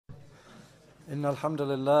إن الحمد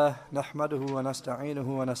لله نحمده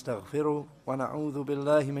ونستعينه ونستغفره ونعوذ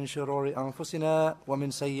بالله من شرور أنفسنا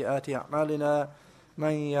ومن سيئات أعمالنا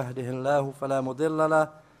من يهده الله فلا مضل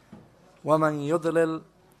له ومن يضلل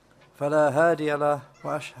فلا هادي له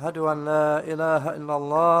وأشهد أن لا إله إلا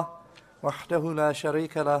الله وحده لا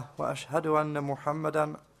شريك له وأشهد أن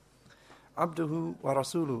محمدا عبده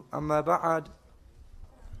ورسوله. أما بعد.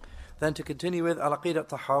 Then to continue with Aqidaah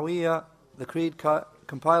Tahawiyyah, the creed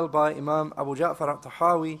compiled by Imam Abu Ja'far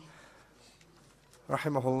al-Tahawi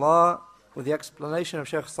rahimahullah, with the explanation of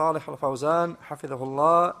Shaykh Salih al-Fawzan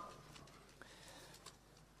hafidhahullah.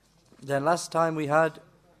 Then last time we had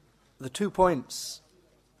the 2 points,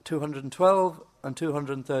 212 and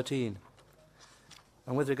 213.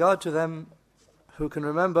 And with regard to them, who can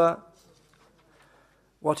remember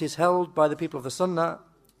what is held by the people of the Sunnah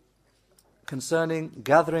concerning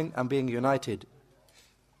gathering and being united?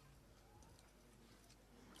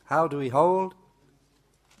 How do we hold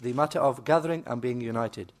the matter of gathering and being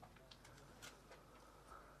united?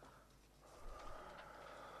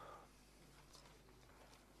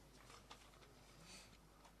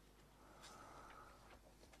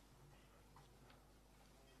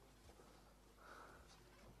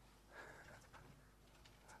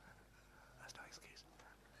 That's no excuse.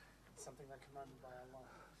 Something that commanded by Allah.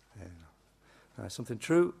 Yeah. Something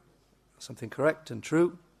true, something correct and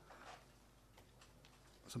true,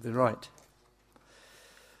 something right.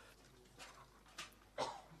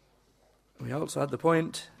 We also had the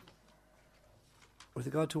point with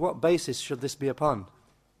regard to what basis should this be upon?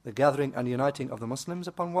 The gathering and uniting of the Muslims,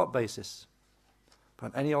 upon what basis?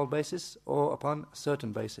 Upon any old basis or upon a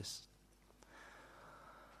certain basis?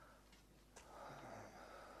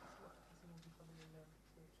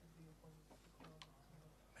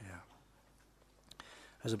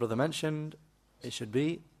 As the brother mentioned, it should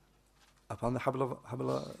be upon the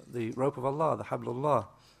the rope of Allah, the hablullah,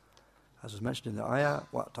 as was mentioned in the ayah,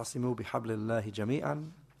 وَاعْتَصِمُوا بِحَبْلِ اللَّهِ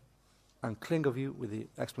جَمِيعًا, and cling of you, with the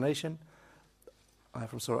explanation, ayah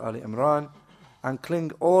from Surah Ali Imran, and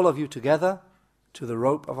cling all of you together to the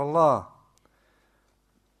rope of Allah.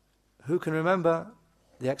 Who can remember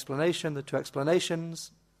the explanation, the 2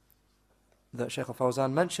 explanations that Shaykh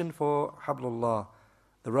al-Fawzan mentioned for hablullah,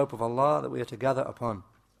 the rope of Allah that we are to gather upon?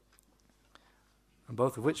 And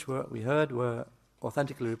both of which we heard were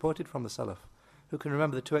authentically reported from the Salaf. Who can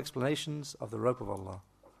remember the 2 explanations of the rope of Allah?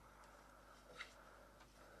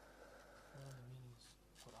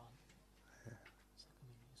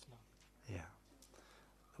 Yeah.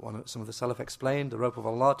 Some of the Salaf explained the rope of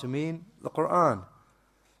Allah to mean the Quran,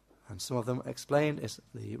 and some of them explained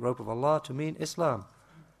the rope of Allah to mean Islam.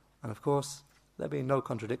 And of course, there being no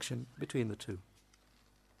contradiction between the 2.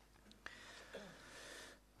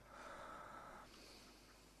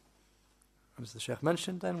 As the Shaykh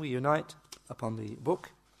mentioned, then we unite upon the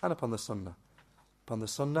book and upon the Sunnah. Upon the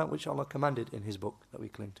Sunnah which Allah commanded in His book that we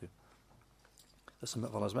cling to. The Sunnah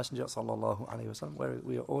of Allah's Messenger sallallahu alaihi wasallam, where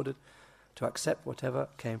we are ordered to accept whatever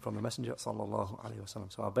came from the Messenger sallallahu alaihi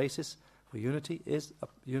wasallam. So our basis for unity is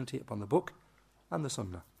unity upon the book and the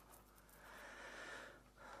Sunnah.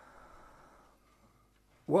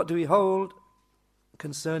 What do we hold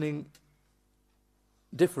concerning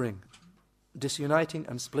differing, disuniting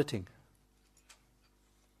and splitting?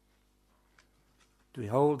 Do we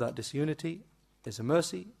hold that disunity is a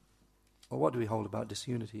mercy, or what do we hold about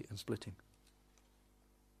disunity and splitting?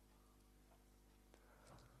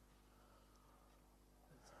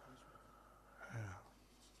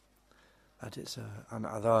 That it's an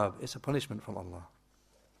adhab, it's a punishment from Allah.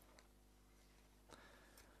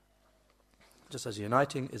 Just as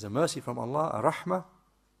uniting is a mercy from Allah, a rahmah,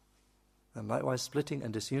 and likewise splitting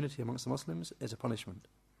and disunity amongst the Muslims is a punishment.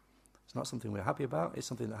 It's not something we're happy about, it's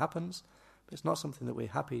something that happens, but it's not something that we're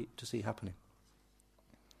happy to see happening.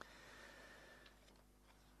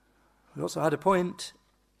 We also had a point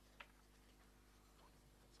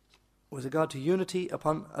with regard to unity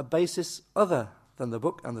upon a basis other than the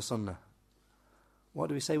book and the Sunnah. What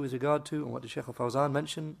do we say with regard to, and what did Shaykh al-Fawzan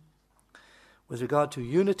mention, with regard to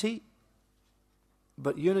unity,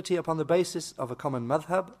 but unity upon the basis of a common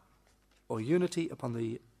madhab, or unity upon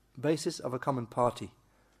the basis of a common party?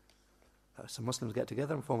 Some Muslims get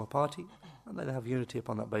together and form a party, and they have unity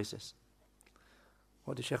upon that basis.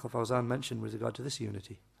 What did Shaykh al-Fawzan mention with regard to this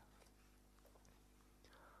unity?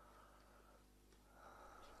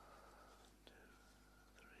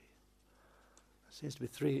 There seems to be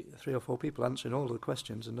three or four people answering all the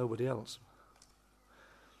questions and nobody else.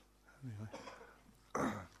 Anyway.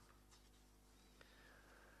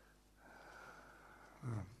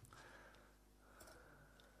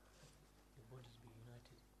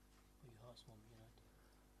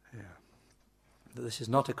 that this is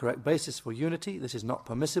not a correct basis for unity. This is not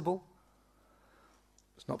permissible.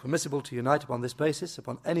 It's not permissible to unite upon this basis,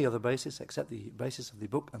 upon any other basis except the basis of the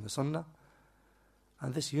book and the sunnah.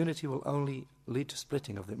 And this unity will only lead to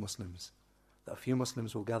splitting of the Muslims. That a few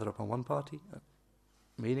Muslims will gather upon one party,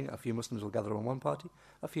 meaning a few Muslims will gather on one party,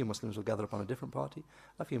 a few Muslims will gather upon a different party,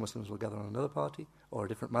 a few Muslims will gather on another party, or a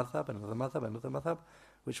different madhab, another madhab, another madhab,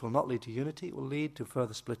 which will not lead to unity, it will lead to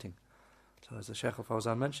further splitting. So as the Shaykh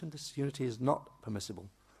al-Fawzan mentioned, this unity is not permissible,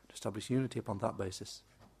 to establish unity upon that basis.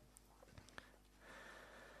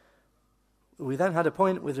 We then had a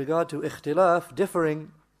point with regard to ikhtilaf,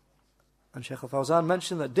 differing, and Shaykh al-Fawzan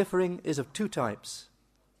mentioned that differing is of two types.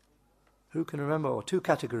 Who can remember, or two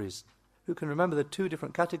categories? Who can remember the two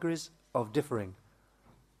different categories of differing?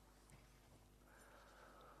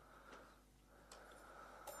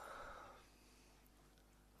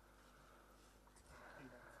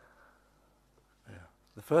 Yeah.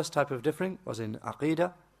 The first type of differing was in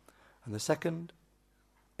Aqidah, and the second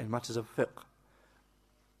in matters of fiqh.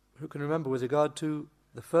 Who can remember with regard to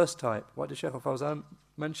the first type? What did Shaykh al-Fawzan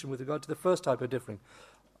mention with regard to the first type of differing?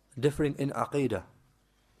 Differing in Aqidah.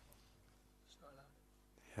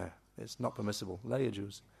 Yeah, it's not permissible. La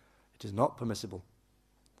yajuz. It is not permissible.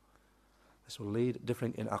 This will lead,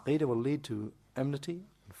 differing in Aqidah will lead to enmity,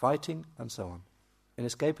 and fighting, and so on.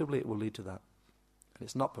 Inescapably it will lead to that. And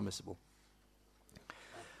it's not permissible.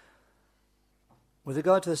 With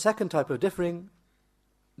regard to the second type of differing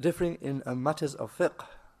in matters of fiqh,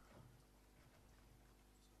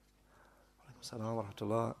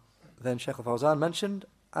 then Shaykh al-Fawzan mentioned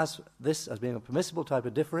as being a permissible type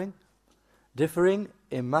of differing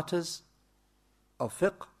in matters of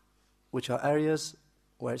fiqh, which are areas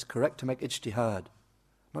where it's correct to make ijtihad.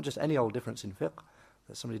 Not just any old difference in fiqh,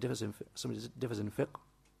 that somebody differs in fiqh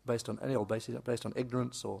based on any old basis, based on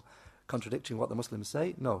ignorance or contradicting what the Muslims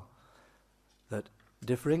say. No. That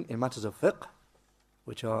differing in matters of fiqh,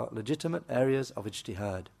 which are legitimate areas of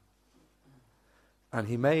ijtihad. And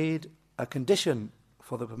he made a condition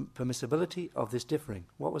for the permissibility of this differing.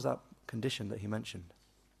 What was that condition that he mentioned?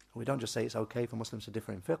 We don't just say it's okay for Muslims to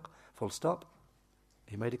differ in fiqh, full stop.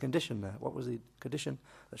 He made a condition there. What was the condition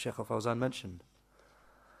that Shaykh al-Fawzan mentioned?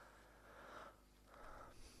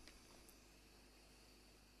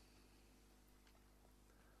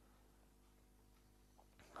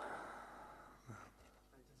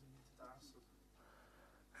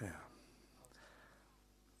 Yeah.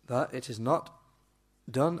 That it is not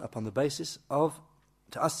done upon the basis of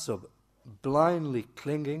ta'assub, blindly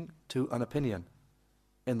clinging to an opinion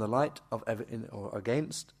in the light of or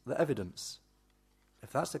against the evidence.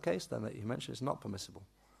 If that's the case, then that you mentioned it's not permissible.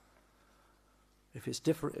 If it's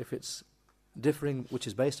differing which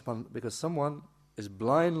is based upon because someone is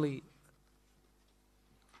blindly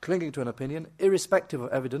clinging to an opinion irrespective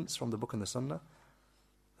of evidence from the book and the sunnah,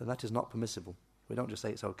 then that is not permissible. We don't just say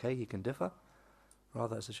it's okay, he can differ.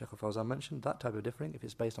 Rather, as the Shaykh al-Fawzan mentioned, that type of differing, if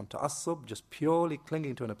it's based on ta'assub, just purely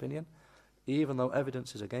clinging to an opinion, even though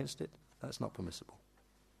evidence is against it, that's not permissible.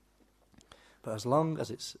 But as long as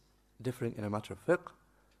it's differing in a matter of fiqh,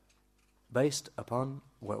 based upon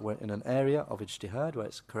we're in an area of ijtihad, where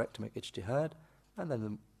it's correct to make ijtihad, and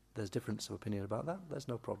then there's difference of opinion about that, there's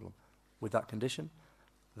no problem. With that condition,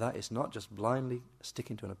 that is not just blindly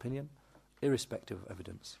sticking to an opinion, irrespective of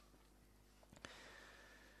evidence.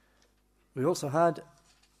 We also had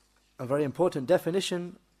a very important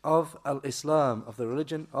definition of al-Islam, of the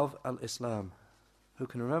religion of al-Islam. Who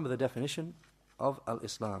can remember the definition of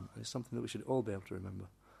al-Islam? It's something that we should all be able to remember.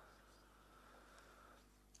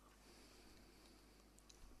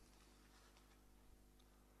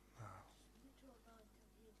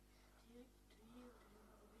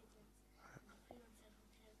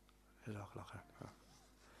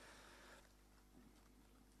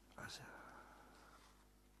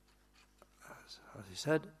 As he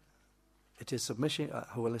said, it is submission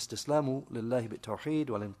هو الاستسلام لله بالتوحيد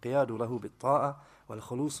والانقياد له بالطاعة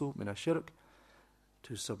والخلوص من الشرك,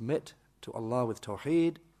 to submit to Allah with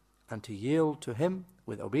tawheed and to yield to Him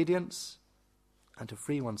with obedience and to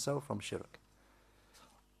free oneself from shirk.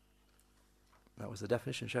 That was the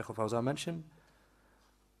definition Shaykh al-Fawzan mentioned,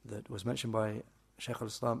 that was mentioned by Shaykh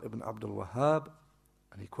al-Islam ibn Abdul Wahhab,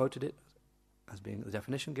 and he quoted it as being the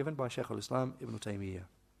definition given by Shaykh al-Islam ibn Taymiyyah.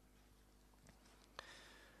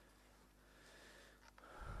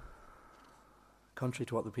 Contrary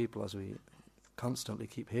to what the people, as we constantly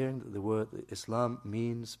keep hearing, that the word Islam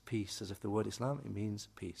means peace, as if the word Islam, it means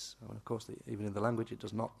peace. And of course, even in the language, it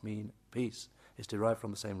does not mean peace. It's derived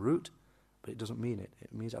from the same root, but it doesn't mean it.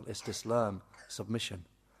 It means al-istislam, submission.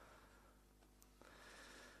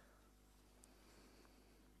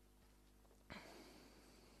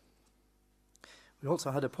 We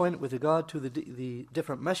also had a point with regard to the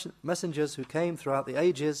different messengers who came throughout the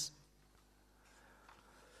ages.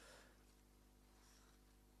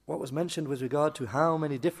 What was mentioned with regard to how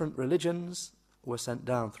many different religions were sent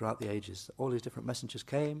down throughout the ages. All these different messengers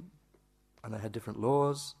came, and they had different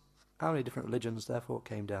laws. How many different religions, therefore,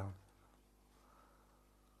 came down?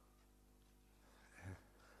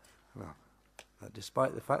 Well,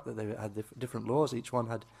 despite the fact that they had different laws, each one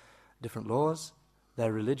had different laws,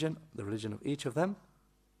 their religion, the religion of each of them,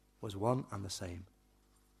 was one and the same.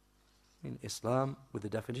 In Islam, with the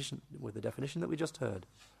definition that we just heard,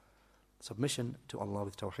 submission to Allah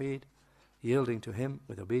with tawheed, yielding to Him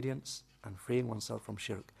with obedience, and freeing oneself from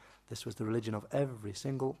shirk. This was the religion of every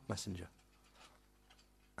single messenger.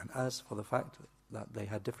 And as for the fact that they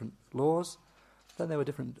had different laws, then there were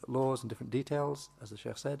different laws and different details, as the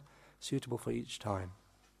Shaykh said, suitable for each time.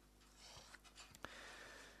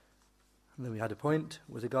 And then we had a point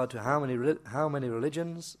with regard to how many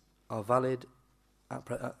religions are valid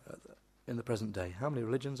in the present day. How many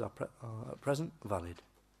religions are at present valid?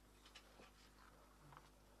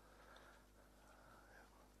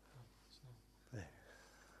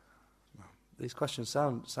 These questions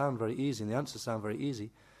sound very easy, and the answers sound very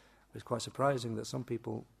easy. It's quite surprising that some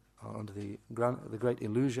people are under the great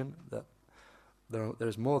illusion that there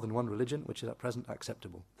is more than one religion which is at present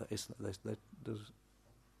acceptable. There's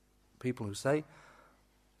people who say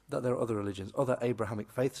that there are other religions, other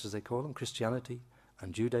Abrahamic faiths as they call them, Christianity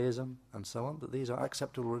and Judaism and so on, that these are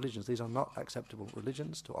acceptable religions. These are not acceptable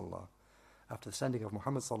religions to Allah. After the sending of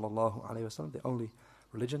Muhammad sallallahu alaihi wasallam, the only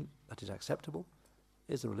religion that is acceptable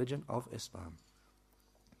is the religion of Islam.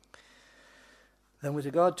 Then with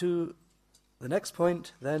regard to the next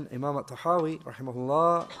point, then Imam at-Tahawi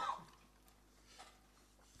rahimahullah,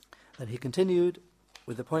 then he continued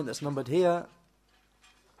with the point that's numbered here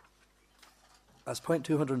as point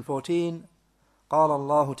 214. قال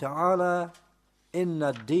الله تعالى إن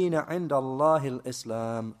الدين عند الله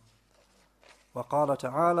الإسلام وقال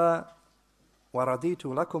تعالى ورديت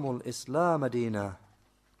لكم الإسلام دينا.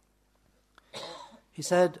 He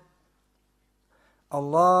said,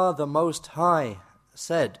 Allah the Most High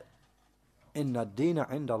said, Inna ad-dina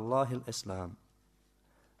inda Allahi al-Islam.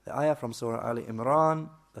 The ayah from Surah Ali Imran,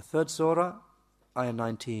 the third surah, ayah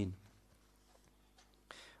 19.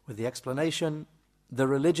 With the explanation, the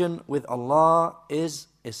religion with Allah is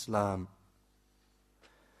Islam.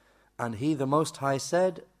 And He the Most High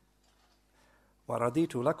said, وَرَضِيتُ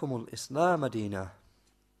لَكُمُ الْإِسْلَامَ دِينًا.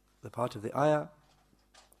 The part of the ayah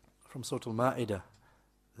from Surah Al-Ma'idah,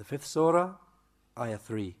 the fifth surah, ayah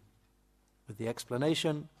 3, with the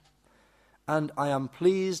explanation, and I am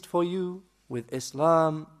pleased for you with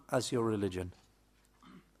Islam as your religion.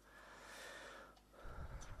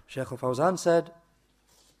 Shaykh al-Fawzan said,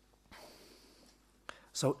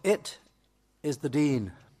 so it is the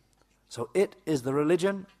deen, so it is the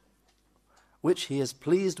religion which He is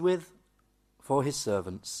pleased with for His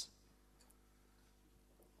servants.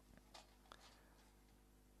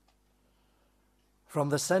 From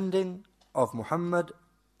the sending of Muhammad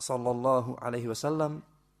sallallahu alaihi wasallam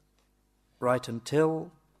right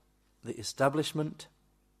until the establishment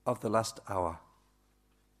of the last hour.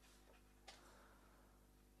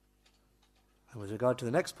 And with regard to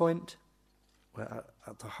the next point, where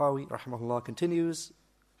Tahawi rahimahullah continues,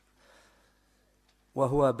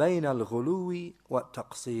 وَهُوَ بَيْنَ الْغُلُوِّ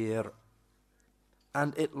وَالتَّقْصِيرِ,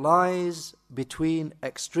 and it lies between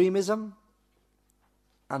extremism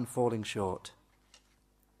and falling short.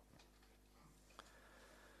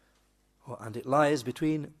 And it lies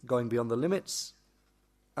between going beyond the limits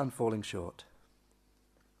and falling short.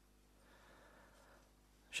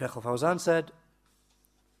 Shaykh al-Fawzan said,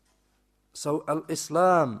 so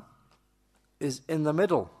al-Islam is in the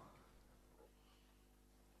middle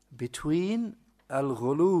between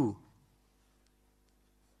al-ghulu,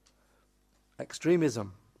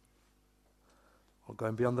 extremism, or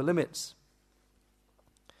going beyond the limits.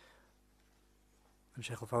 And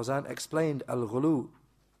Shaykh al-Fawzan explained al-ghulu.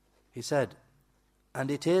 He said, and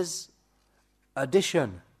it is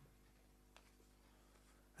addition,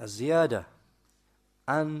 az-ziyada,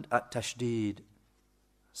 and at-tashdid,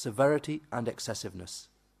 severity and excessiveness.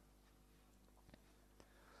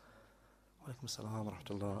 Walaikum assalam wa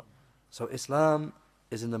rahmatullah. So Islam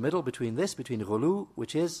is in the middle between this, between ghulu,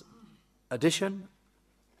 which is addition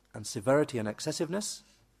and severity and excessiveness,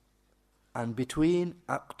 and between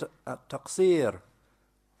at-taqsir,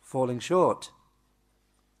 falling short,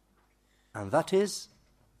 and that is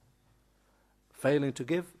failing to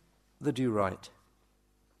give the due right.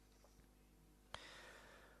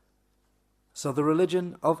 So the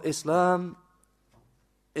religion of Islam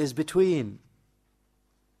is between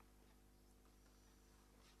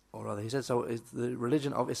Or rather, he said, so the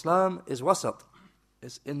religion of Islam is wasat.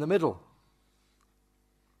 It's in the middle.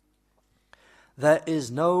 There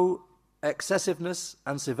is no excessiveness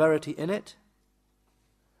and severity in it,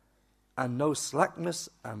 and no slackness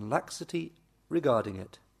and laxity regarding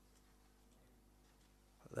it.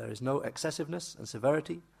 There is no excessiveness and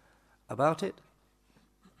severity about it,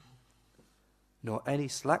 nor any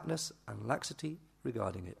slackness and laxity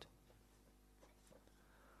regarding it.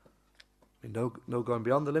 No going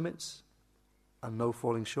beyond the limits, and no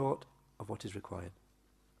falling short of what is required.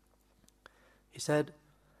 He said,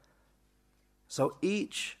 so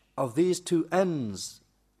each of these two ends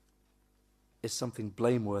is something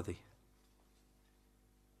blameworthy.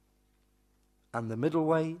 And the middle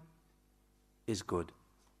way is good.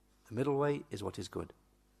 The middle way is what is good.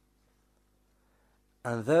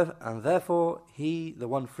 And therefore he, the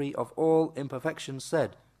one free of all imperfections,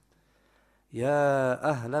 said, يا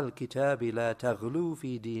أهل الكتاب لا تغلوا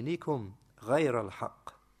في دينكم غير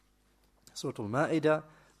الحق. Surah Al-Ma'idah,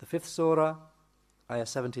 the 5th surah, ayah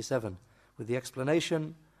 77, with the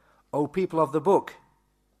explanation, O people of the book,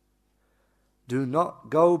 do not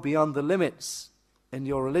go beyond the limits in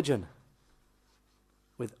your religion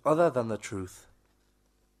with other than the truth.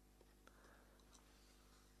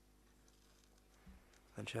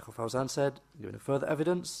 And Shaykh al-Fawzan said, giving further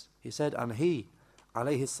evidence, he said, and he,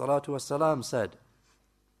 alayhi salatu wassalam, said,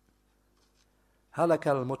 هلك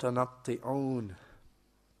المتنطعون.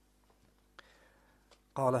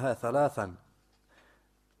 قالها ثلاثا.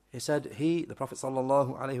 He said, he, the Prophet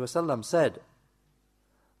sallallahu alayhi wasallam, said,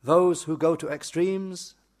 those who go to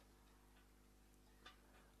extremes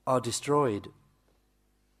are destroyed.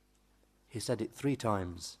 He said it 3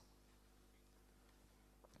 times.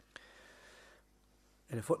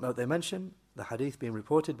 In a footnote they mention the hadith being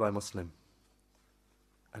reported by Muslim.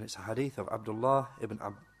 And it's a hadith of Abdullah ibn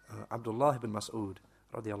Mas'ud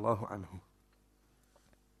radiyallahu anhu.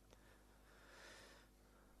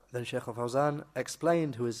 Then Shaykh al-Fawzan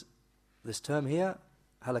explained who is this term here.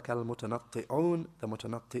 هَلَكَ الْمُتَنَطِّعُونَ. The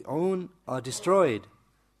mutanatti'un are destroyed.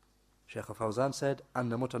 Shaykh al-Fawzan said,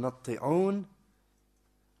 and the mutanatti'un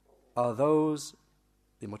are those,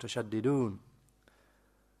 the mutashaddidun,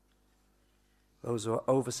 those who are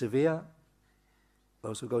over severe,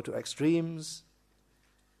 those who go to extremes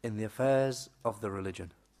in the affairs of the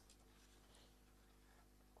religion.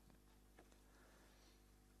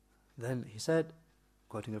 Then he said,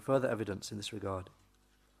 quoting a further evidence in this regard,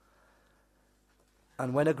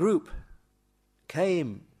 and when a group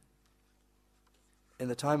came in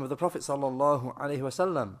the time of the Prophet sallallahu alaihi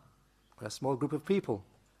wasallam, a small group of people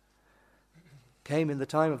came in the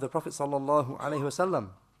time of the Prophet sallallahu alaihi wasallam,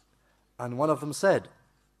 and one of them said,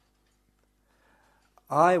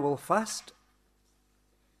 I will fast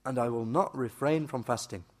and I will not refrain from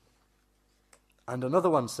fasting. And another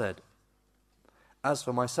one said, as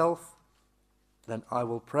for myself, then I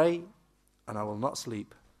will pray and I will not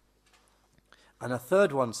sleep. And a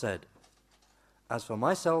third one said, as for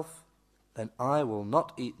myself, then I will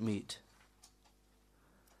not eat meat.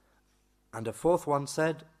 And a fourth one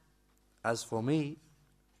said, as for me,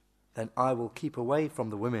 then I will keep away from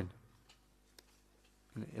the women.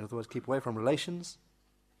 In other words, keep away from relations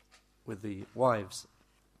with the wives.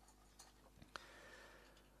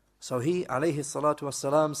 So he, alayhi salatu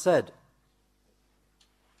wassalam, said,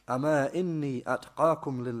 أما إني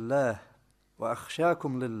أتقاكم لله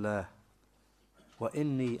وأخشاكم لله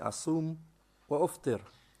وإني أصوم وأفطر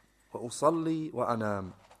وأصلي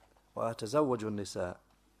وأنام وأتزوج النساء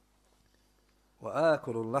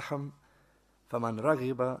وآكل اللحم فمن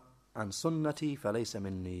رغب عن سنتي فليس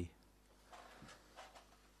مني.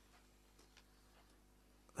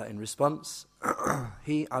 That in response,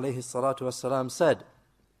 he, alayhi salatu wassalam, said,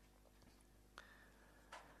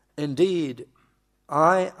 indeed,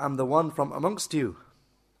 I am the one from amongst you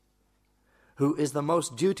who is the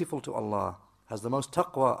most dutiful to Allah, has the most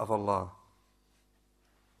taqwa of Allah,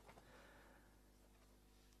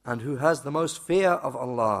 and who has the most fear of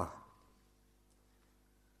Allah.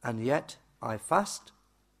 And yet I fast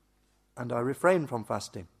and I refrain from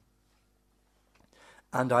fasting,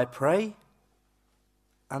 and I pray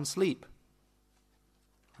and sleep,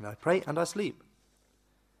 and I pray and I sleep,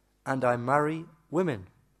 and I marry women,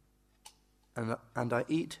 and I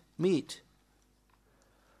eat meat.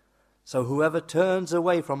 So whoever turns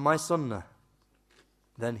away from my sunnah,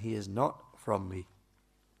 then he is not from me.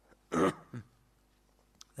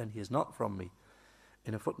 Then he is not from me.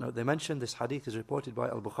 In a footnote they mention this hadith is reported by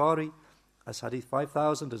Al-Bukhari as hadith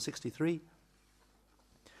 5063,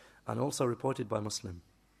 and also reported by Muslim.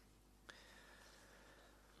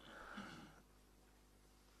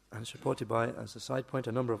 And it's reported by, as a side point,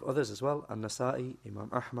 a number of others as well. An-Nasa'i, Imam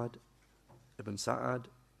Ahmad, Ibn Sa'ad,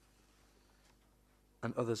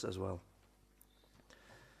 and others as well.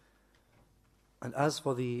 And as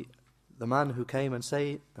for the man who came and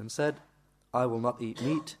said, I will not eat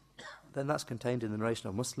meat, then that's contained in the narration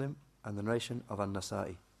of Muslim and the narration of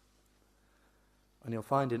An-Nasa'i. And you'll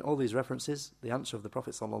find in all these references the answer of the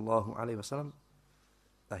Prophet ﷺ,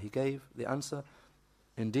 that he gave the answer,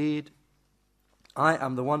 indeed, I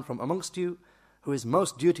am the one from amongst you who is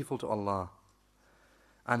most dutiful to Allah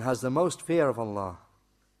and has the most fear of Allah,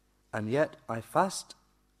 and yet I fast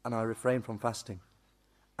and I refrain from fasting,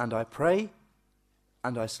 and I pray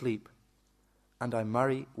and I sleep, and I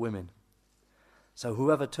marry women. So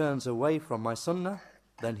whoever turns away from my sunnah,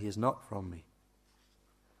 then he is not from me.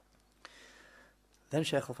 Then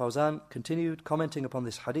Shaykh al-Fawzan continued commenting upon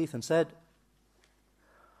this hadith and said,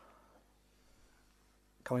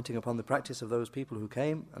 commenting upon the practice of those people who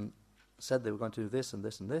came and said they were going to do this and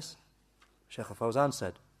this and this, Shaykh al-Fawzan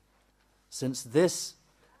said, since this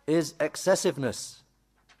is excessiveness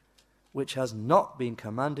which has not been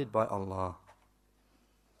commanded by Allah,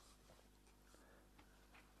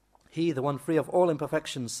 He, the one free of all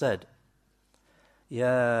imperfections, said,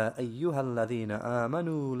 يا أيها الذين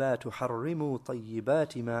آمنوا لا تحرموا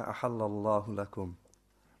طيبات ما أحل الله لكم.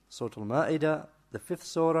 Surah Al-Ma'idah, the 5th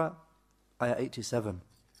surah, ayah 87.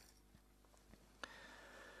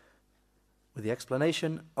 With the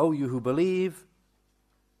explanation, O you who believe,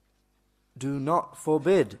 do not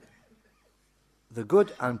forbid the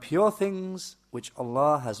good and pure things which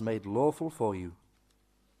Allah has made lawful for you.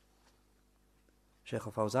 Shaykh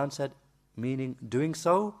al-Fawzan said, meaning doing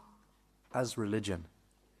so as religion.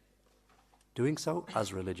 Doing so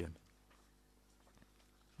as religion.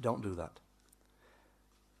 Don't do that.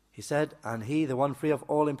 He said, and he, the one free of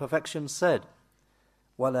all imperfections, said,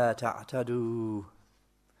 وَلَا تَعْتَدُوا.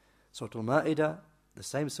 Surah Al-Ma'idah, the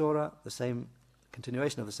same surah, the same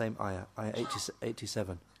continuation of the same ayah, ayah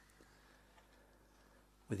 87.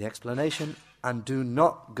 With the explanation, and do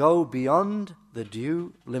not go beyond the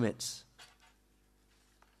due limits.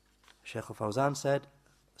 Shaykh al-Fawzan said,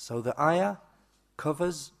 so the ayah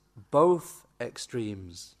covers both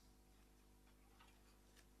extremes.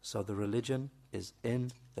 So the religion is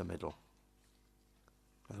in the middle.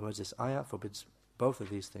 In other words, this ayah forbids both of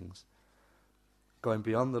these things. Going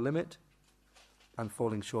beyond the limit and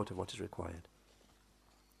falling short of what is required.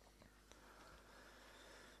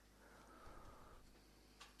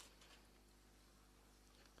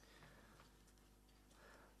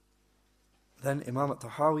 Then Imam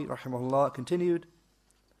al-Tahawiyyah rahimahullah continued,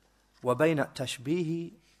 وَبَيْنَ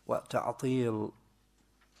التَّشْبِيهِ وَالتَّعْطِيلِ.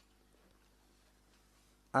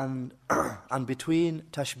 And between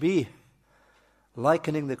tashbih,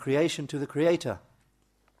 likening the creation to the creator,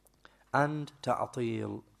 and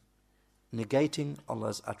ta'atil, negating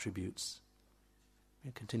Allah's attributes.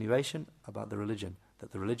 In continuation about the religion,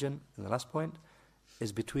 that the religion, in the last point,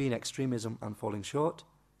 is between extremism and falling short,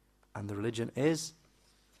 and the religion is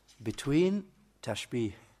between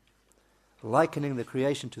tashbih, likening the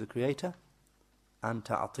creation to the creator, and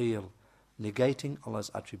ta'atil, negating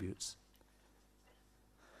Allah's attributes.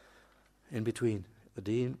 In between,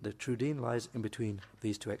 the true deen lies in between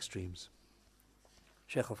these two extremes.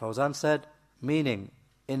 Shaykh al-Fawzan said, meaning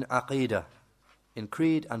in Aqidaah, in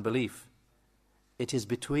creed and belief, it is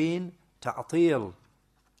between ta'atil,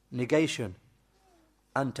 negation,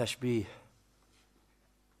 and tashbih,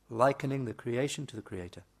 likening the creation to the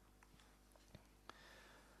creator.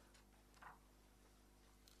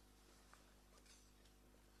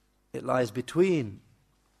 It lies between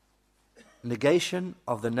negation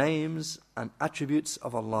of the names and attributes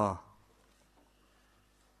of Allah,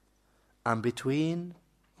 and between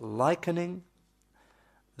likening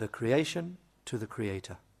the creation to the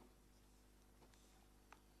creator.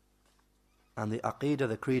 And the Aqidah,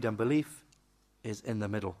 the creed and belief, is in the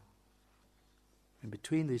middle, in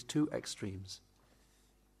between these two extremes.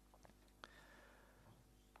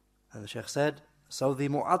 And the Shaykh said, so the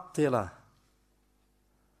Mu'attila,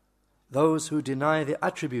 those who deny the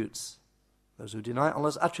attributes, those who deny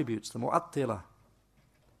Allah's attributes, the Mu'attila,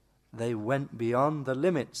 they went beyond the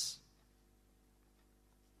limits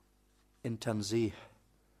in tanzih,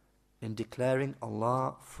 in declaring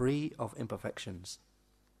Allah free of imperfections,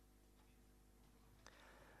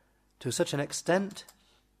 to such an extent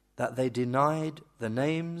that they denied the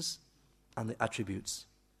names and the attributes.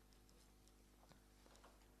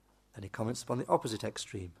 Then he comments upon the opposite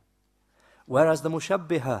extreme. Whereas the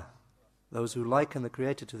mushabbihah, those who liken the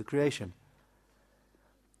creator to the creation,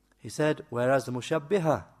 he said, whereas the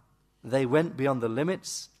mushabbihah, they went beyond the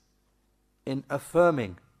limits in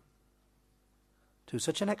affirming to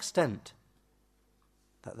such an extent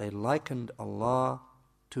that they likened Allah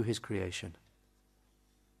to His creation.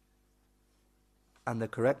 And the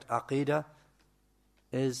correct Aqidah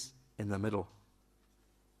is in the middle.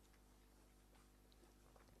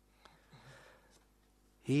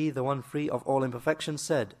 He, the one free of all imperfections,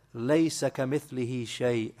 said, لَيْسَ كَمِثْلِهِ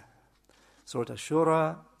شَيْءٍ. Surah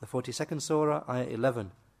Ash-Shura, the 42nd Surah, Ayah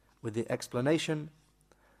 11, with the explanation,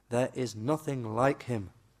 there is nothing like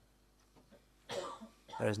Him.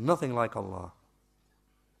 There is nothing like Allah.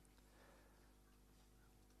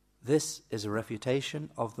 This is a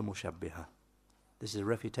refutation of the Mushabbihah. This is a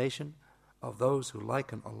refutation of those who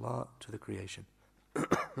liken Allah to the creation.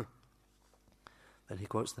 Then he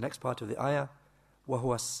quotes the next part of the ayah,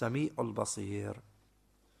 وَهُوَ السَّمِيعُ الْبَصِيرُ.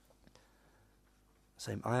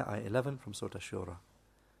 Same ayah, ayah 11 from Surah Ash-Shura.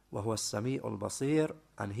 وَهُوَ السَّمِيعُ الْبَصِيرُ.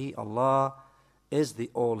 And He, Allah, is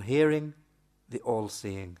the all-hearing, the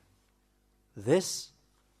all-seeing. This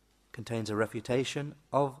contains a refutation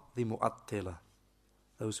of the Mu'attila,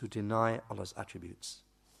 those who deny Allah's attributes.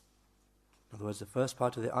 In other words, the first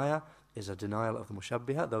part of the ayah is a denial of the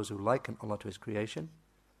Mushabbihah, those who liken Allah to His creation.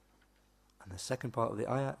 And the second part of the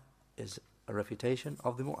ayah is a refutation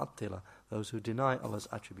of the Mu'attila, those who deny Allah's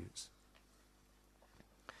attributes.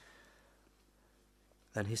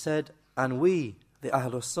 Then he said, and we, the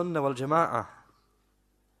Ahlus Sunnah wal Jama'ah,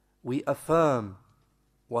 we affirm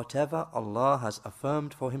whatever Allah has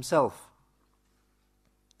affirmed for Himself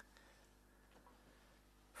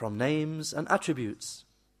from names and attributes.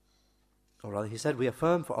 Or rather, he said, we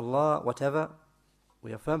affirm for Allah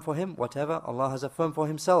we affirm for Him whatever Allah has affirmed for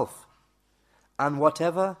Himself, and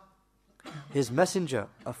whatever His Messenger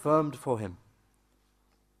affirmed for Him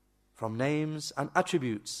from names and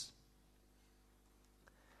attributes.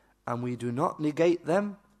 And we do not negate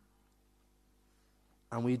them,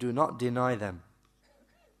 and we do not deny them.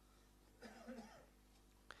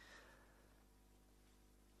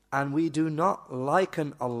 And we do not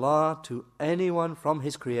liken Allah to anyone from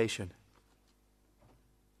His creation.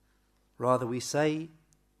 Rather, we say,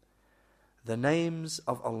 the names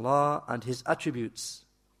of Allah and His attributes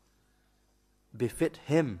befit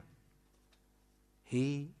Him,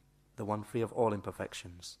 He, the one free of all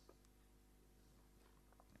imperfections.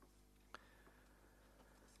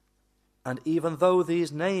 And even though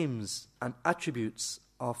these names and attributes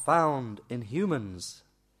are found in humans,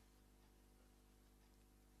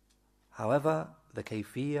 however, the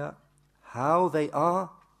kayfiyah, how they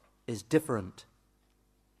are, is different.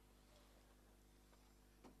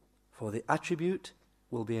 For the attribute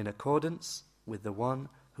will be in accordance with the one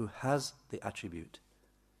who has the attribute.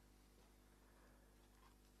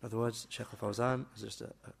 In other words, Shaykh al-Fawzan is just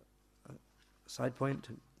a side point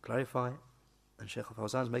to clarify, and Shaykh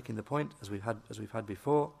al-Fawzan is making the point, as we've had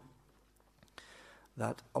before,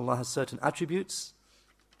 that Allah has certain attributes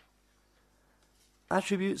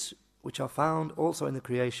which are found also in the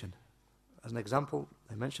creation. As an example,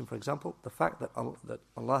 they mention, for example, the fact that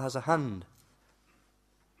Allah has a hand.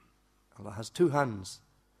 Allah has two hands,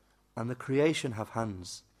 and the creation have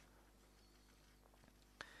hands.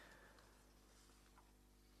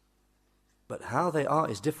 But how they are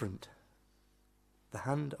is different. The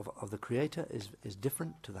hand of the Creator is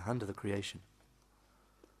different to the hand of the creation.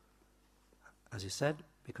 As he said,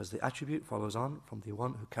 because the attribute follows on from the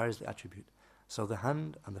one who carries the attribute. So the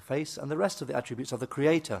hand and the face and the rest of the attributes of the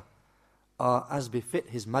Creator are as befit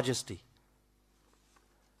His majesty,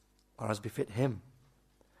 or as befit Him.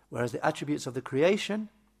 Whereas the attributes of the creation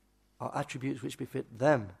are attributes which befit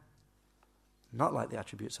them, not like the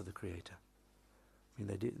attributes of the Creator. I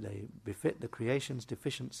mean, they befit the creation's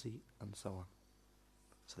deficiency and so on.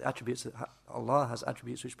 So the attributes that Allah has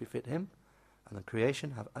attributes which befit Him, and the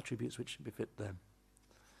creation have attributes which befit them.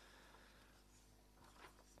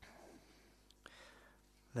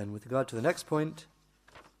 Then with regard to the next point,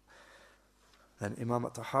 then Imam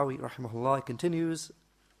Tahawiyyah rahimahullah continues,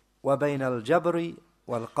 وَبَيْنَ الْجَبْرِ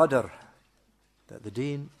وَالْقَدْرِ, that the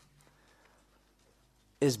deen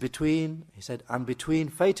is between, he said, and between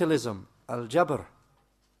fatalism, al-jabr,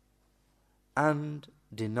 and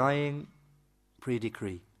denying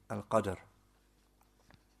pre-decree, al-qadr.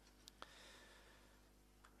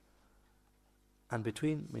 And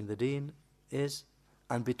between, I mean the deen is,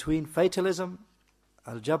 and between fatalism,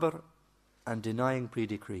 al-jabr, and denying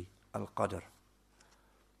pre-decree, al-qadr.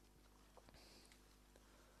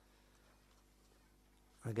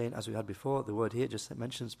 Again, as we had before, the word here just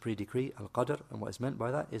mentions pre-decree, al-qadr, and what is meant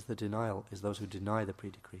by that is the denial, is those who deny the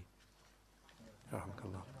pre-decree.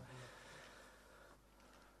 Rahmakallah.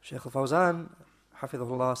 Shaykh al-Fawzan,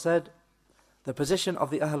 hafidhahullah, said, the position of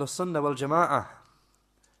the Ahlus Sunnah wal Jama'ah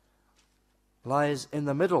lies in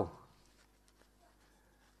the middle,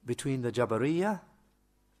 between the Jabariyah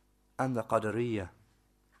and the Qadariyah.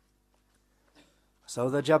 So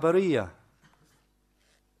the Jabariyah,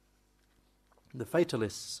 the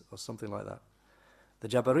fatalists or something like that, the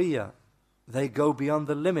Jabariyah, they go beyond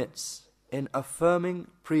the limits in affirming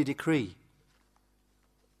pre-decree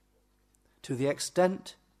to the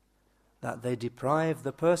extent that they deprive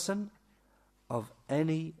the person of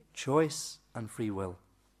any choice and free will.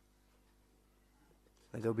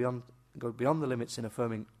 They go beyond the limits in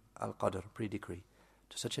affirming al-qadr, pre-decree,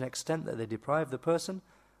 to such an extent that they deprive the person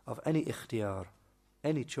of any ikhtiyar,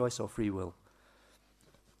 any choice or free will.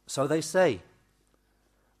 So they say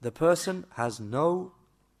the person has no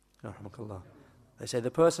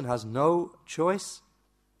choice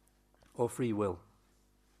or free will.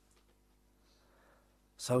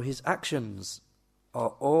 So his actions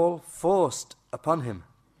are all forced upon him.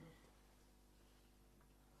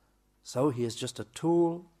 So he is just a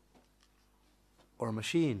tool or a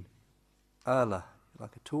machine, ala,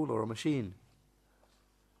 like a tool or a machine,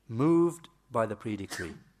 moved by the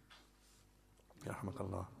pre-decree.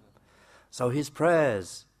 So his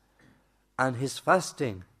prayers and his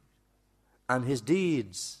fasting and his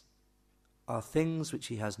deeds are things which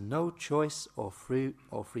he has no choice or free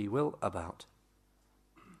will about.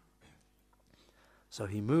 So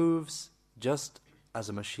he moves just as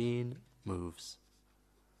a machine moves.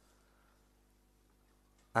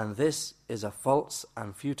 And this is a false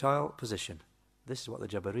and futile position. This is what the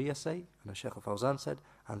Jabariyah say, and Shaykh al-Fawzan said,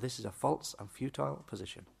 and this is a false and futile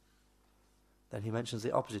position. Then he mentions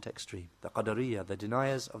the opposite extreme, the Qadariyah, the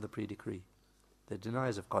deniers of the pre-decree, the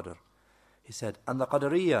deniers of Qadr. He said, and the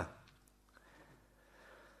Qadariyah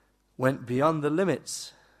went beyond the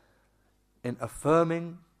limits in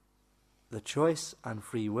affirming the choice and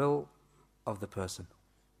free will of the person,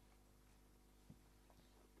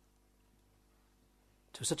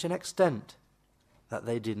 to such an extent that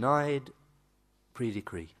they denied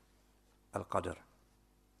pre-decree, al-qadr,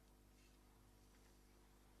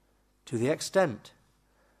 to the extent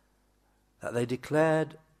that they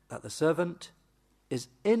declared that the servant is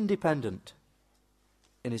independent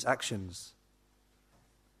in his actions,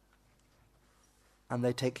 and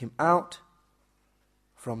they take him out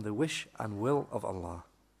from the wish and will of Allah,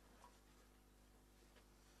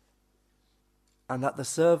 and that the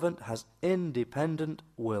servant has independent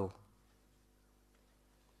will.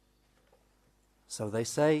 So they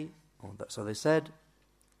said,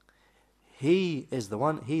 he is the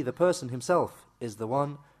one, he, the person himself, is the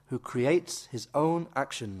one who creates his own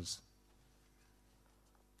actions,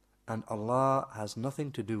 and Allah has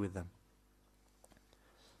nothing to do with them.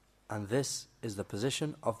 And this is the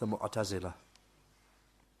position of the Mu'tazilah.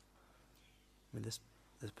 I mean, this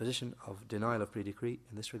position of denial of pre-decree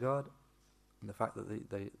in this regard, and the fact that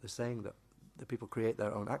they're saying that the people create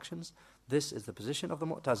their own actions, this is the position of the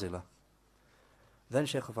Mu'tazilah. Then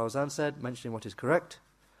Shaykh al-Fawzan said, mentioning what is correct,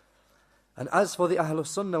 and as for the Ahlus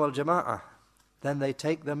Sunnah wal Jama'ah, then they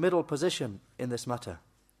take the middle position in this matter,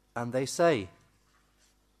 and they say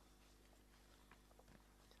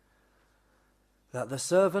that the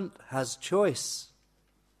servant has choice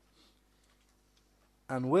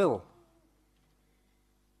and will.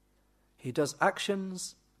 He does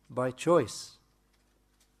actions by choice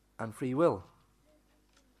and free will.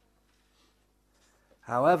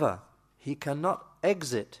 However, he cannot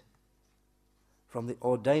exit from the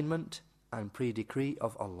ordainment and pre-decree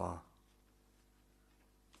of Allah.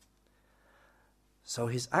 So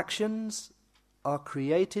his actions are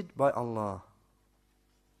created by Allah,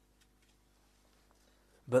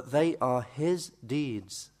 but they are his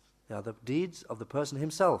deeds. They are the deeds of the person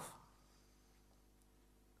himself,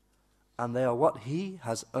 and they are what he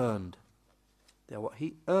has earned. They are what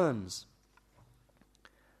he earns.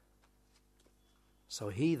 So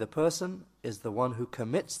he, the person, is the one who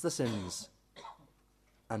commits the sins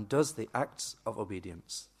and does the acts of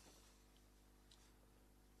obedience.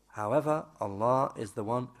 However, Allah is the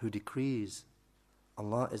one who decrees.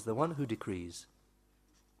 Allah is the one who decrees.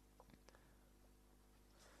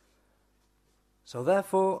 So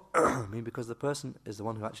therefore, because the person is the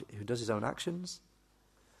one who does his own actions,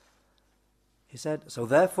 he said, so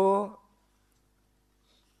therefore,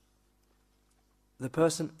 the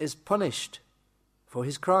person is punished for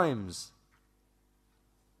his crimes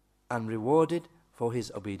and rewarded for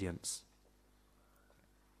his obedience.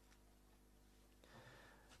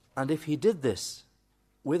 And if he did this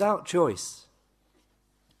without choice,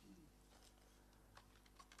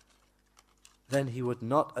 then he would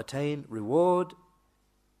not attain reward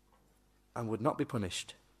and would not be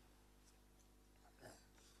punished.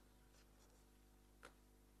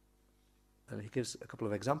 And he gives a couple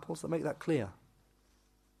of examples that make that clear.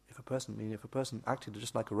 If a person acted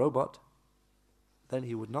just like a robot, then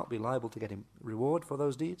he would not be liable to get him reward for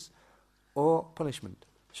those deeds or punishment.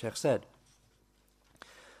 Shaykh said,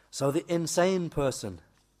 so the insane person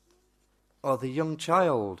or the young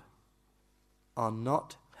child are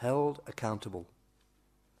not held accountable.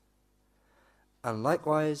 And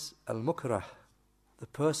likewise, al-mukrah, the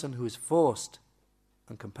person who is forced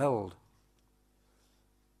and compelled,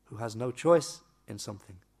 who has no choice in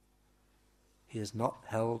something, he is not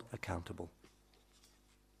held accountable.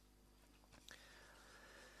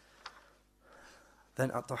 Then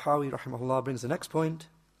At-Tahawi rahimahullah brings the next point.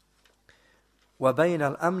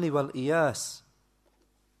 وَبَيْنَ الْأَمْنِ وَالْإِيَاسِ,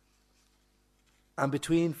 and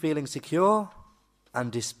between feeling secure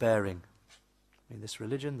and despairing. In this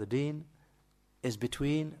religion, the deen is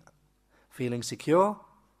between feeling secure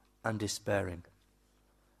and despairing.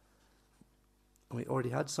 We already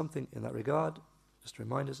had something in that regard. Just to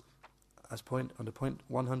remind us, as under point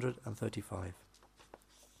 135.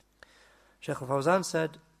 Shaykh al-Fawzan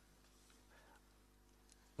said,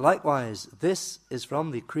 likewise, this is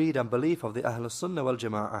from the creed and belief of the Ahlus Sunnah wal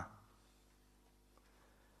Jama'ah.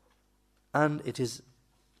 And it is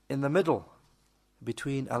in the middle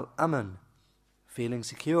between al-aman, feeling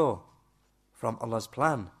secure from Allah's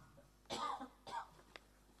plan,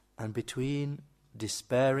 and between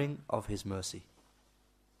despairing of His mercy.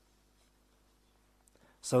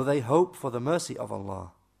 So they hope for the mercy of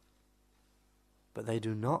Allah, but they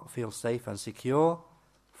do not feel safe and secure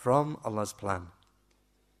from Allah's plan,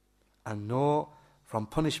 and nor from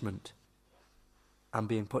punishment and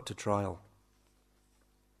being put to trial.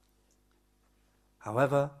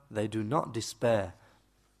 However, they do not despair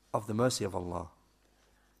of the mercy of Allah.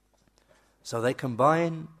 So they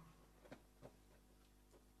combine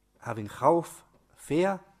having khawf,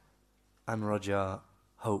 fear, and raja,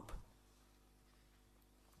 hope.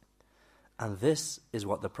 And this is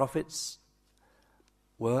what the prophets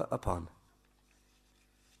were upon,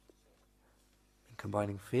 in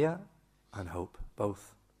combining fear and hope,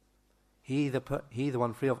 both. He the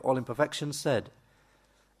one free of all imperfections said,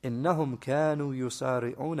 إِنَّهُمْ كَانُوا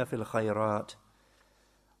يُسَارِعُونَ فِي الْخَيْرَاتِ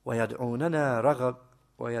وَيَدْعُونَنَا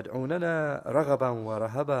رَغَبًا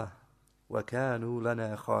وَرَهَبًا وَكَانُوا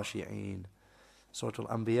لَنَا خَاشِعِينَ. Surah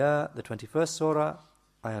Al-Anbiya, the 21st surah,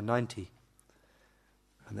 ayah 90.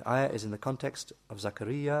 And the ayah is in the context of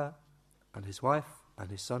Zakaria and his wife and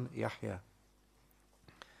his son Yahya.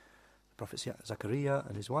 The Prophet Zakaria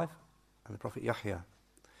and his wife and the Prophet Yahya.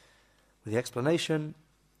 With the explanation,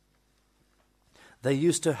 they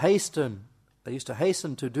used to hasten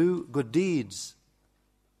to do good deeds,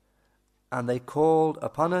 and they called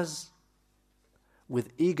upon us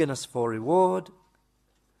with eagerness for reward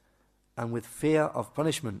and with fear of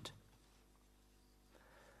punishment.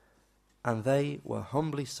 And they were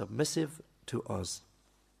humbly submissive to us.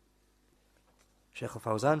 Shaykh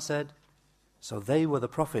al-Fawzan said, so they were the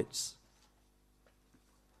prophets.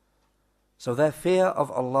 So their fear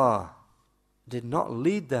of Allah did not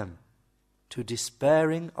lead them to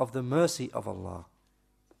despairing of the mercy of Allah.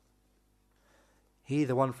 He,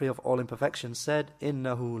 the one free of all imperfections, said,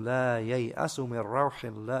 إِنَّهُ لَا يَيْأَسُ مِنْ رَوْحِ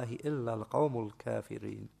اللَّهِ إِلَّا الْقَوْمُ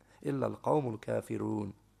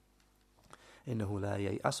الْكَافِرُونَ. إِنَّهُ لَا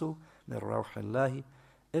يَيْأَسُ مِنْ رَوْحِ اللَّهِ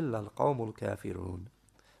إِلَّا الْقَوْمُ الْكَافِرُونَ.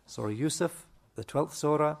 Surah Yusuf, the 12th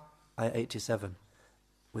surah, ayah 87.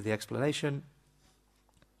 With the explanation,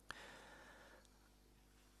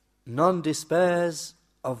 none despairs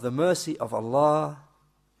of the mercy of Allah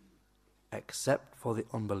except for the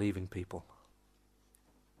unbelieving people.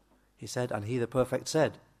 He said, and He the Perfect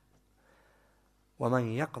said,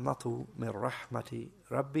 وَمَنْ يَقْنَطُ مِنْ رَحْمَةِ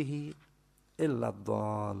رَبِّهِ إِلَّا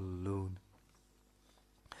الضَّالُّونَ.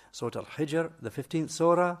 Surah Al-Hijr, the 15th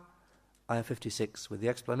surah, ayah 56, with the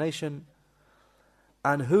explanation,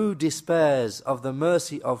 and who despairs of the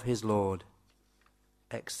mercy of his Lord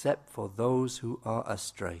except for those who are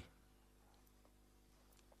astray.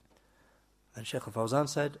 And Shaykh al-Fawzan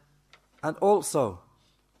said, and also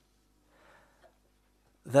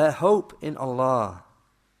their hope in Allah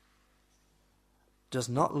does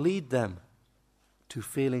not lead them to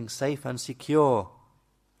feeling safe and secure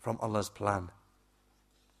from Allah's plan.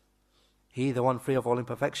 He, the one free of all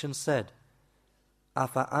imperfections, said,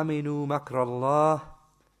 أَفَأَمِنُوا مَكْرَ اللَّهِ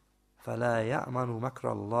فَلَا يَأْمَنُ مَكْرَ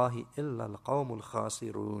اللَّهِ إِلَّا الْقَوْمُ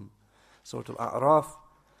الْخَاسِرُونَ. Surah Al-A'raf,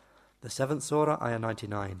 the 7th surah, ayah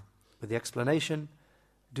 99. With the explanation,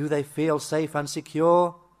 do they feel safe and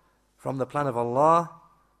secure from the plan of Allah?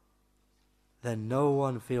 Then no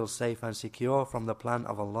one feels safe and secure from the plan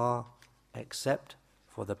of Allah except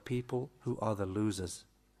for the people who are the losers.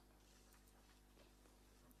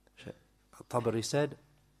 Al-Tabari said,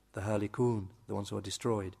 the halikun, the ones who are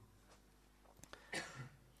destroyed.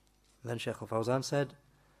 Then Shaykh al-Fawzan said,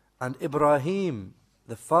 and Ibrahim,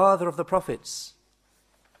 the father of the prophets,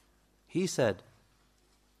 he said,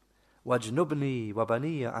 وَاجْنُبْنِي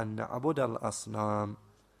وَبَنِيَّ أَن نَعْبُدَ الْأَصْنَامِ.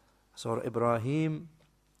 Surah Ibrahim,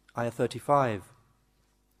 ayah 35.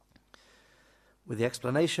 With the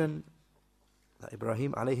explanation that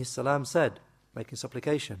Ibrahim alayhi salam said, making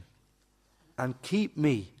supplication, and keep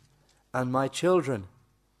me and my children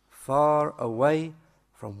far away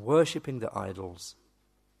from worshipping the idols.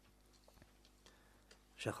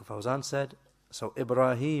 Shaykh al-Fawzan said, so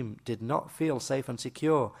Ibrahim did not feel safe and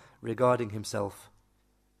secure regarding himself.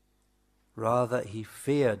 Rather, he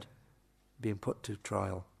feared being put to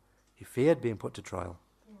trial. He feared being put to trial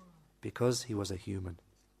because he was a human.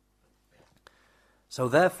 So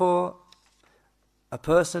therefore, a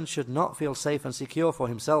person should not feel safe and secure for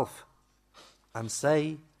himself and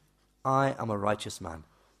say, I am a righteous man.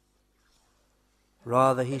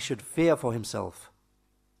 Rather, he should fear for himself,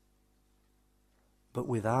 but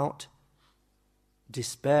without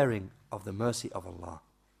despairing of the mercy of Allah.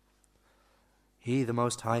 He, the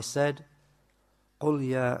Most High, said, قُلْ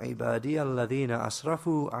يَا عِبَادِيَ الَّذِينَ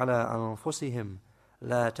أَسْرَفُوا عَلَىٰ أَنفُسِهِمْ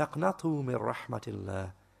لَا تَقْنَطُوا مِنْ رَحْمَةِ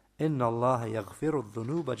اللَّهِ إِنَّ اللَّهَ يَغْفِرُ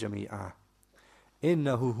الذُّنُوبَ جَمِيعًا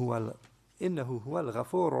إِنَّهُ هُوَ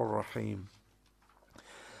الْغَفُورُ الرَّحِيمُ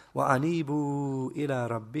وَأَنِيبُوا إِلَىٰ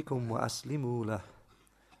رَبِّكُمْ وَأَسْلِمُوا لَهُ.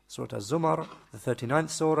 Surah Az-Zumar, the 39th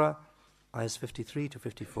surah, ayahs 53 to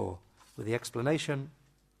 54, with the explanation,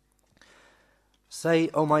 say,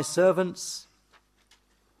 O my servants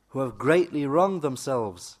who have greatly wronged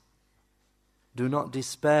themselves, do not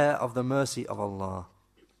despair of the mercy of Allah.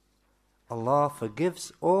 Allah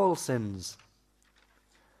forgives all sins.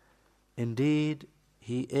 Indeed,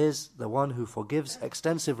 He is the one who forgives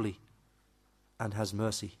extensively and has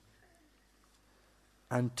mercy.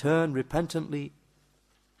 And turn repentantly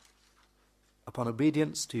upon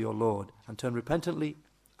obedience to your Lord, and turn repentantly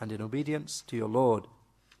and in obedience to your Lord,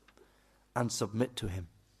 and submit to Him.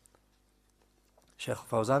 Shaykh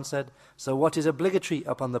Fawzan said, so what is obligatory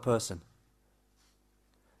upon the person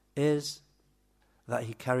is that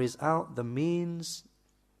he carries out the means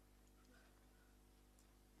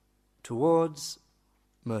towards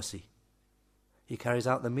mercy. He carries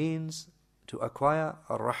out the means to acquire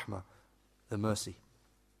ar-rahmah, the mercy.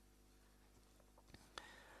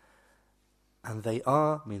 And they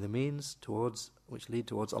are, the means towards which lead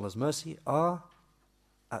towards Allah's mercy are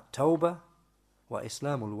at-tawbah wa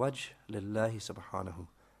islamul wajh lillahi subhanahu.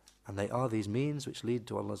 And they are these means which lead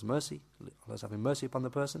to Allah's mercy, Allah's having mercy upon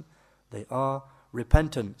the person. They are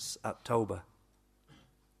repentance at tawbah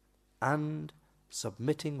and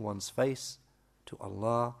submitting one's face to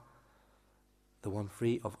Allah, the one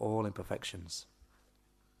free of all imperfections.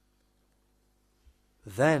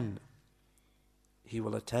 Then he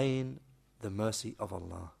will attain the mercy of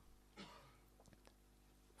Allah.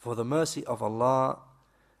 For the mercy of Allah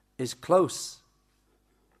is close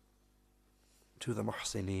to the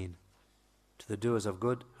muhsineen, to the doers of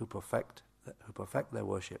good who perfect their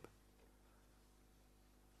worship.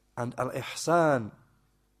 And al-ihsan,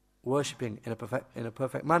 worshipping in a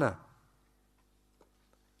perfect manner,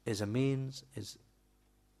 is a means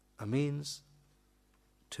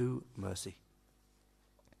to mercy.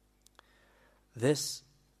 This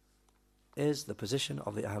is the position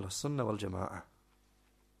of the Ahlus Sunnah wal Jama'ah.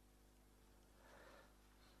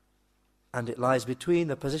 And it lies between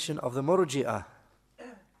the position of the Murji'ah,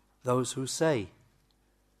 those who say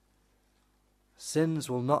sins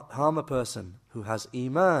will not harm a person who has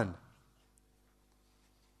Iman,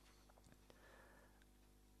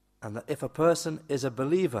 and that if a person is a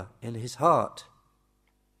believer in his heart,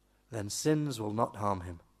 then sins will not harm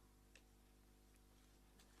him.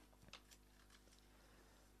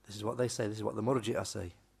 This is what they say, this is what the Murji'ah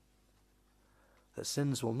say, that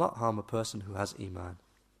sins will not harm a person who has Iman.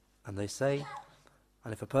 And they say,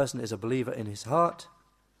 and if a person is a believer in his heart,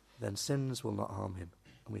 then sins will not harm him.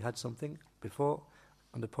 And we had something before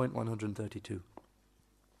under point 132.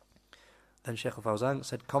 Then Shaykh al-Fawzan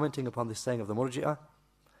said, commenting upon this saying of the Murji'ah,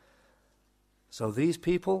 so these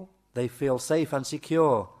people, they feel safe and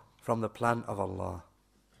secure from the plan of Allah.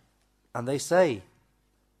 And they say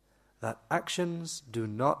that actions do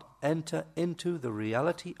not enter into the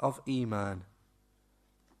reality of Iman.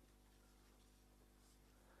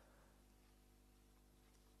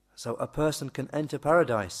 So a person can enter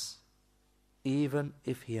paradise even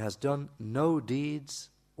if he has done no deeds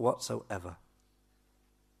whatsoever.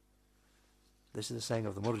 This is the saying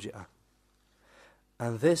of the Murji'ah.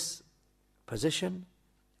 And this position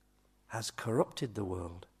has corrupted the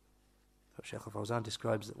world. So Shaykh al-Fawzan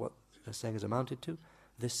describes what the saying is amounted to.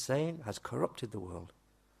 This saying has corrupted the world.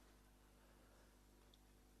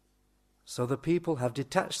 So the people have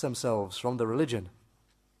detached themselves from the religion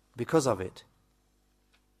because of it.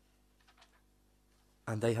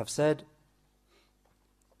 And they have said,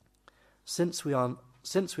 since we are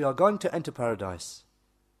going to enter paradise,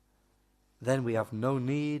 then we have no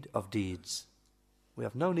need of deeds. We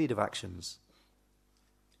have no need of actions.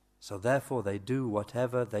 So therefore they do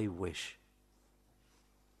whatever they wish.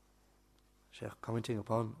 Shaykh commenting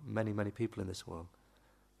upon many people in this world.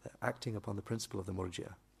 They're acting upon the principle of the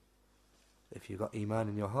Murji'ah. If you've got Iman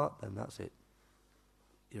in your heart, then that's it.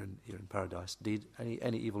 You're in paradise.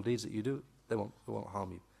 Any evil deeds that you do, they won't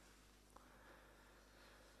harm you.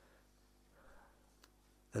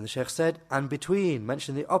 Then the Shaykh said, and between,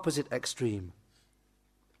 mention the opposite extreme,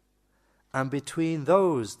 and between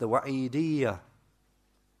those, the Wa'idiyah,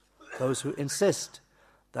 those who insist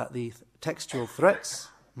that the textual threats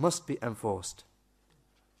must be enforced,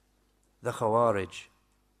 the Khawarij,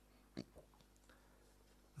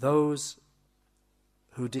 those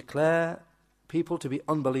who declare people to be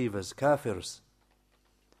unbelievers, kafirs,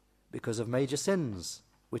 because of major sins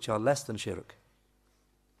which are less than shirk.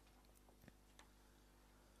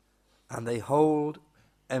 And they hold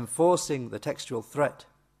enforcing the textual threat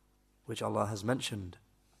which Allah has mentioned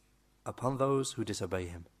upon those who disobey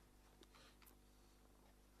Him.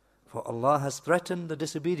 For Allah has threatened the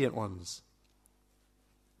disobedient ones.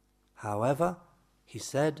 However, He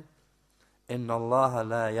said, إِنَّ اللَّهَ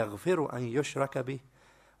لَا يَغْفِرُ أَن يُشْرَكَ بِهِ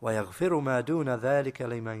وَيَغْفِرُ مَا دُونَ ذَلِكَ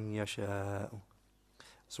لِمَن يَشَاءُ.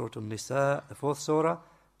 Surah An-Nisa, the 4th surah,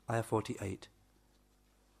 ayah 48.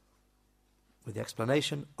 With the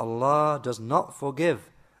explanation, Allah does not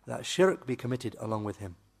forgive that shirk be committed along with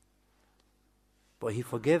Him, but He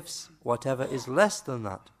forgives whatever is less than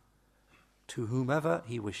that to whomever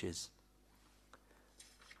He wishes.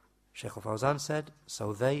 Shaykh al-Fawzan said,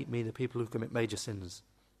 so they mean the people who commit major sins,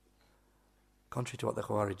 contrary to what the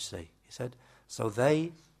Khawarij say. He said, so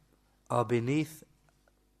they are beneath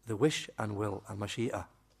the wish and will and mashi'ah.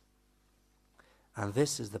 And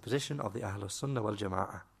this is the position of the Ahlus Sunnah wal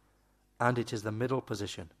Jama'ah. And it is the middle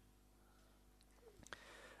position.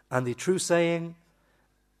 And the true saying,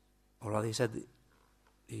 or rather he said,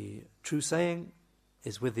 the true saying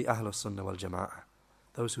is with the Ahlus Sunnah wal Jama'ah.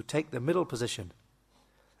 Those who take the middle position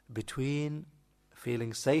between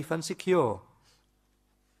feeling safe and secure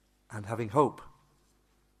and having hope,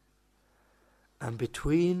 and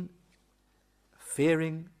between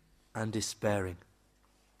fearing and despairing.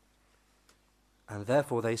 And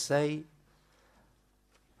therefore they say,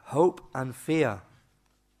 hope and fear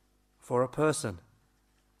for a person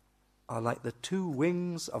are like the two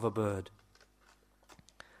wings of a bird.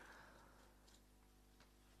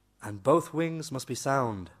 And both wings must be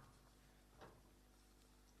sound.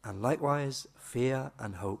 And likewise, fear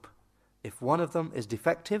and hope. If one of them is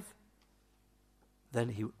defective,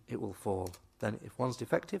 then it will fall. Then if one's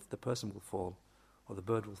defective, the person will fall, or the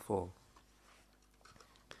bird will fall.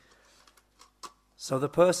 So the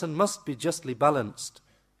person must be justly balanced,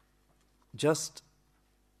 just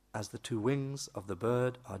as the two wings of the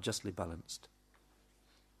bird are justly balanced.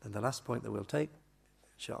 Then the last point that we'll take,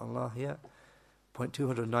 inshaAllah here, point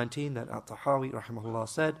 219, that At-Tahawi rahimahullah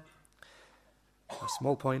said, a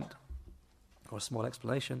small point, or a small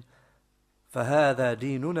explanation, فَهَذَا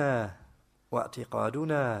دِينُنَا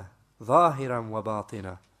وَاعْتِقَادُنَا ظَاهِرًا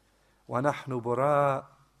وَبَاطِنًا وَنَحْنُ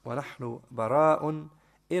بَرَاءٌ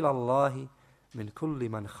إِلَى اللَّهِ مِنْ كُلِّ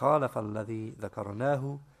مَنْ خَالَفَ الَّذِي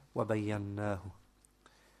ذَكَرْنَاهُ وَبَيَّنَّاهُ.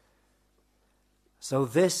 So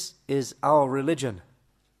this is our religion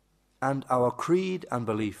and our creed and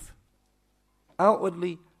belief,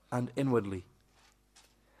 outwardly and inwardly.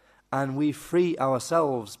 And we free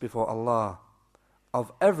ourselves before Allah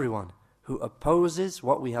of everyone who opposes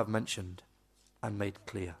what we have mentioned and made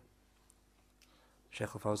clear.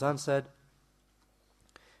 Shaykh al-Fawzan said,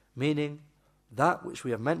 meaning that which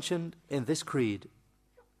we have mentioned in this creed,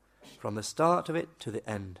 from the start of it to the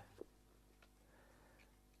end.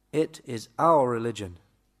 It is our religion,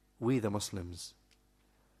 we the Muslims,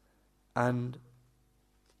 and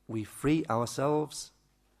we free ourselves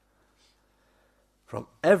from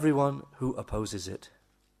everyone who opposes it,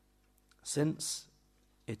 since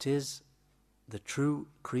it is the true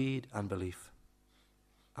creed and belief.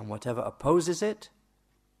 And whatever opposes it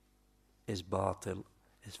is batil,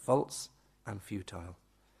 is false and futile.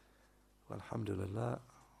 Walhamdulillah,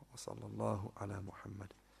 wa sallallahu ala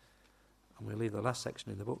Muhammad. And we'll leave the last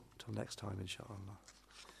section in the book till next time, inshaAllah.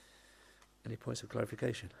 Any points of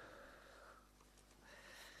clarification?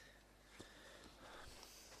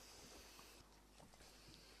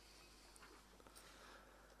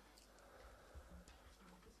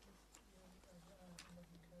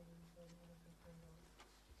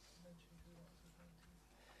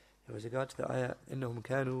 with regard to the ayah, إِنَّهُمْ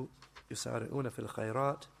كَانُوا يُسَارِعُونَ فِي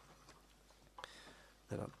الْخَيْرَاتِ,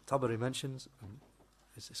 that Tabari mentions,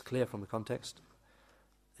 it's clear from the context,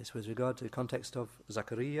 it's with regard to the context of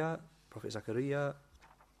Zakaria, Prophet Zakaria,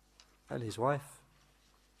 and his wife,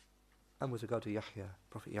 and with regard to Yahya,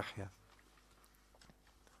 Prophet Yahya.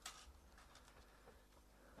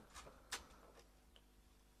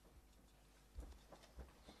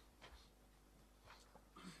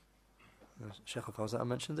 Shaykh al-Fawzan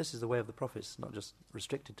mentioned this is the way of the prophets, not just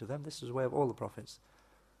restricted to them. This is the way of all the prophets.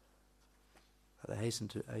 They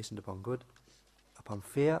hastened upon good, upon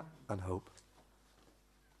fear and hope,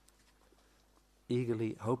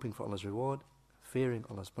 eagerly hoping for Allah's reward, fearing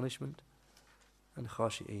Allah's punishment, and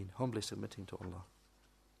khashi'een, humbly submitting to Allah.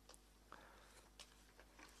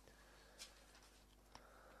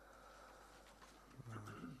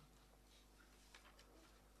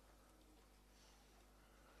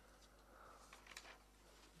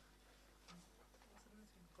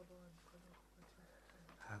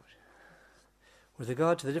 With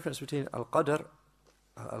regard to the difference between al-qadr,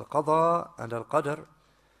 al-qadha and al-qadr,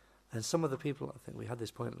 and some of the people, I think we had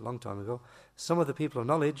this point a long time ago, some of the people of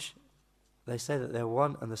knowledge, they say that they're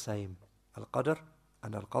one and the same. Al-qadr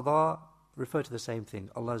and al-qadha refer to the same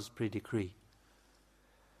thing, Allah's pre-decree.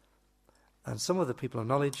 And some of the people of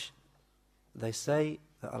knowledge, they say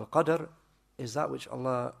that al-qadr is that which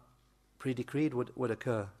Allah pre-decreed would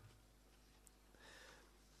occur.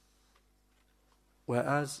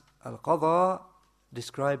 Whereas al-qadha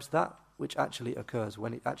describes that which actually occurs,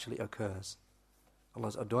 when it actually occurs.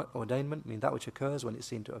 Allah's ordainment means that which occurs when it's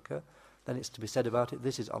seen to occur. Then it's to be said about it,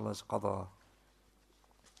 this is Allah's qadha.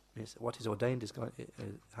 What is ordained it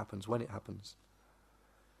happens when it happens.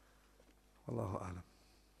 Wallahu a'lam.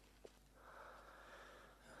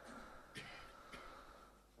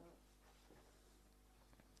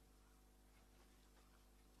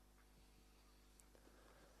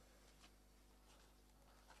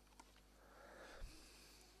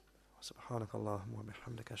 سبحانك اللهم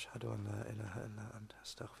وبحمدك أشهد أن لا إله إلا أنت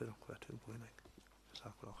أستغفرك وأتوب إليك.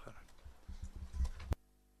 جزاك الله خيرا.